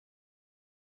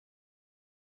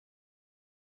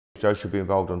Joe should be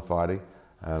involved on Friday,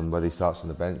 whether he starts on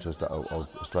the bench or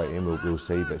straight in, we'll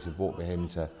see, but it's important for him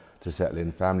to settle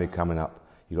in. Family coming up,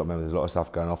 you've got to remember there's a lot of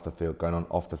stuff going on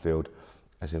off the field.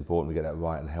 It's important we get that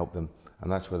right and help them,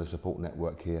 and that's where the support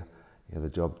network here, the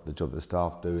job that the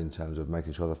staff do in terms of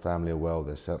making sure the family are well,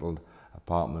 they're settled,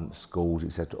 apartments, schools,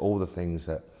 etc. All the things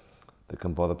that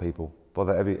can bother people,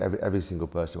 bother every single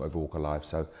person, every walk of life.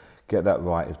 So get that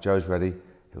right. If Joe's ready,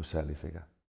 he'll certainly figure.